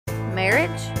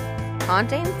marriage,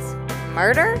 hauntings,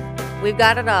 murder. We've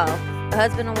got it all. A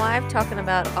husband and wife talking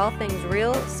about all things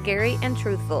real, scary, and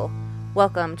truthful.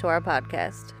 Welcome to our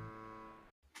podcast.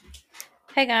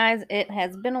 Hey guys, it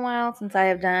has been a while since I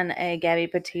have done a Gabby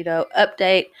Petito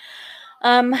update.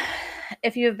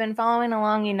 If you have been following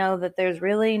along, you know that there's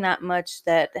really not much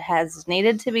that has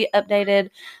needed to be updated.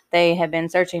 They have been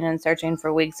searching and searching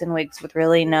for weeks and weeks with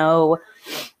really no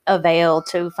avail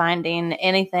to finding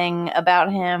anything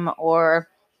about him or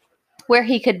where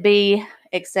he could be,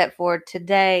 except for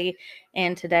today.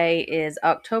 And today is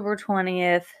October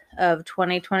 20th of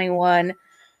 2021.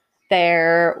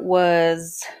 There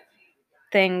was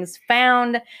things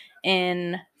found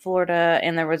in Florida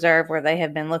in the reserve where they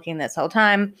have been looking this whole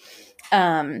time.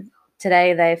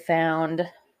 Today they found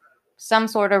some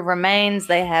sort of remains.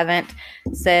 They haven't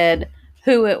said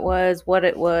who it was, what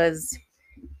it was,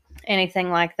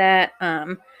 anything like that.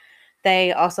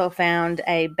 They also found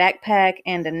a backpack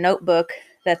and a notebook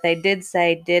that they did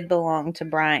say did belong to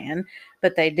Brian,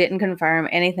 but they didn't confirm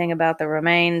anything about the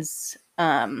remains.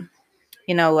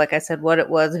 Like I said, what it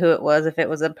was, who it was, if it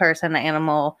was a person, an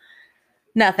animal,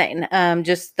 nothing.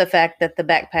 Just the fact that the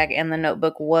backpack and the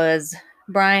notebook was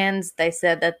Brian's. They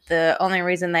said that the only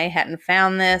reason they hadn't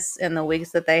found this in the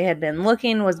weeks that they had been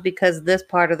looking was because this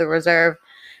part of the reserve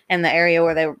and the area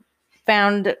where they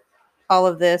found all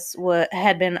of this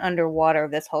had been underwater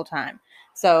this whole time.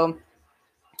 So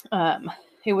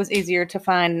it was easier to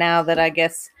find now that I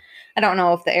don't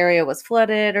know if the area was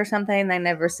flooded or something. They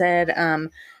never said.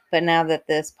 But now that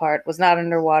this part was not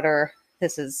underwater,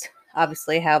 this is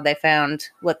obviously how they found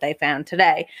what they found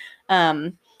today.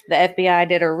 The FBI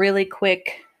did a really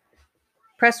quick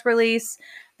press release.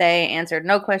 They answered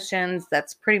no questions.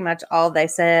 That's pretty much all they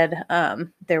said.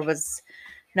 There was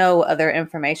no other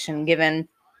information given.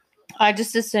 I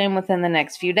just assume within the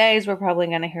next few days, we're probably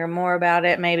going to hear more about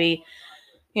it. Maybe,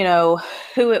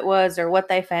 who it was or what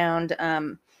they found.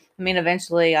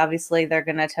 Eventually, obviously, they're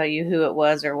going to tell you who it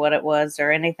was or what it was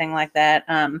or anything like that.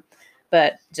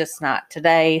 But just not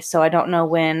today. So I don't know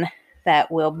when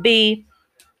that will be.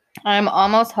 I'm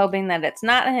almost hoping that it's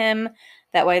not him.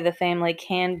 That way the family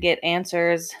can get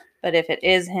answers. But if it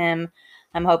is him,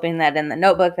 I'm hoping that in the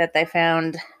notebook that they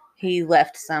found, he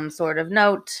left some sort of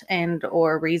note and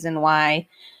or reason why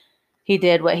he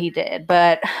did what he did.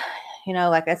 But,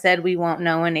 like I said, we won't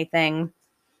know anything.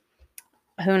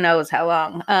 Who knows how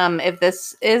long. If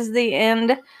this is the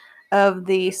end of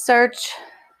the search,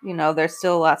 there's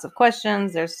still lots of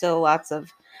questions. There's still lots of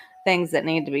things that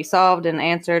need to be solved and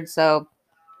answered. So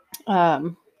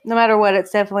no matter what,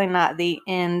 it's definitely not the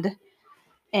end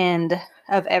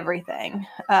of everything.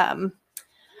 But,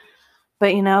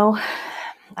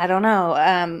 I don't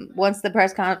know. Once the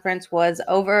press conference was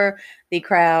over, the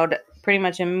crowd pretty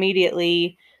much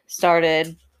immediately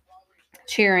started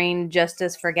cheering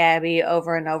justice for Gabby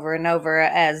over and over and over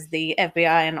as the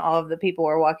FBI and all of the people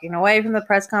were walking away from the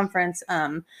press conference.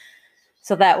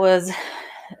 So that was,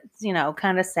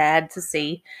 kind of sad to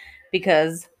see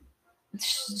because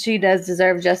she does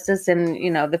deserve justice and,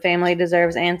 the family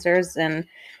deserves answers. And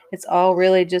it's all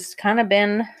really just kind of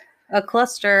been a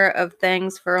cluster of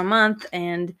things for a month.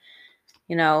 And,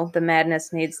 the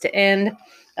madness needs to end.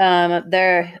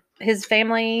 His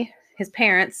family, his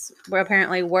parents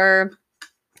were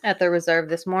at the reserve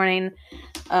this morning.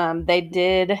 They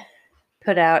did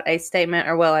put out a statement,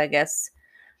 I guess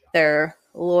their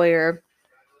lawyer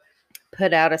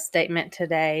put out a statement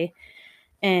today,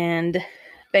 and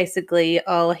basically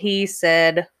all he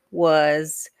said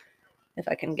was, if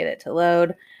I can get it to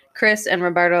load, Chris and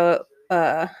Roberto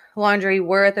Laundrie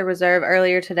were at the reserve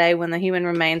earlier today when the human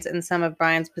remains and some of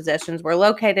Brian's possessions were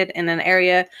located in an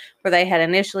area where they had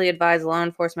initially advised law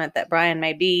enforcement that Brian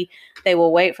may be. They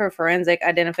will wait for forensic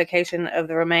identification of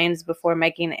the remains before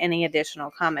making any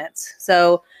additional comments.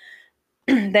 So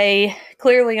they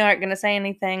clearly aren't going to say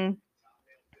anything,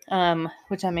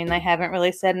 which they haven't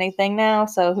really said anything now.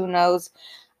 So who knows?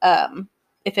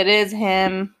 If it is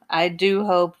him, I do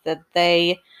hope that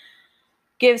they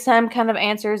give some kind of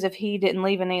answers if he didn't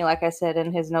leave any, like I said,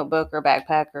 in his notebook or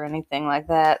backpack or anything like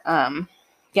that.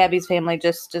 Gabby's family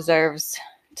just deserves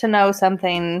to know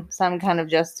something, some kind of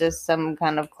justice, some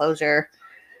kind of closure.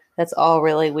 That's all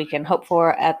really we can hope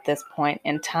for at this point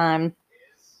in time.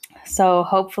 So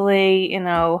hopefully,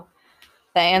 the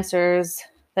answers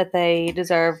that they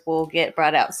deserve will get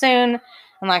brought out soon.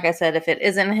 And like I said, if it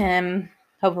isn't him,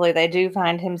 hopefully they do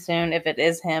find him soon. If it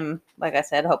is him, like I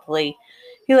said, hopefully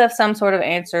he left some sort of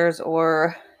answers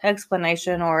or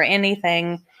explanation or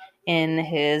anything in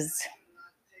his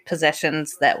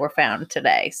possessions that were found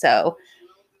today. So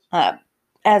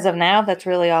as of now, that's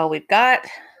really all we've got.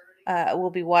 we'll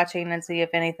be watching and see if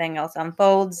anything else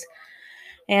unfolds.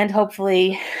 And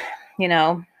hopefully,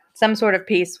 some sort of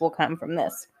peace will come from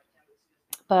this.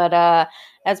 But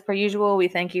as per usual, we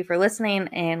thank you for listening,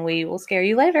 and we will scare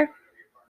you later.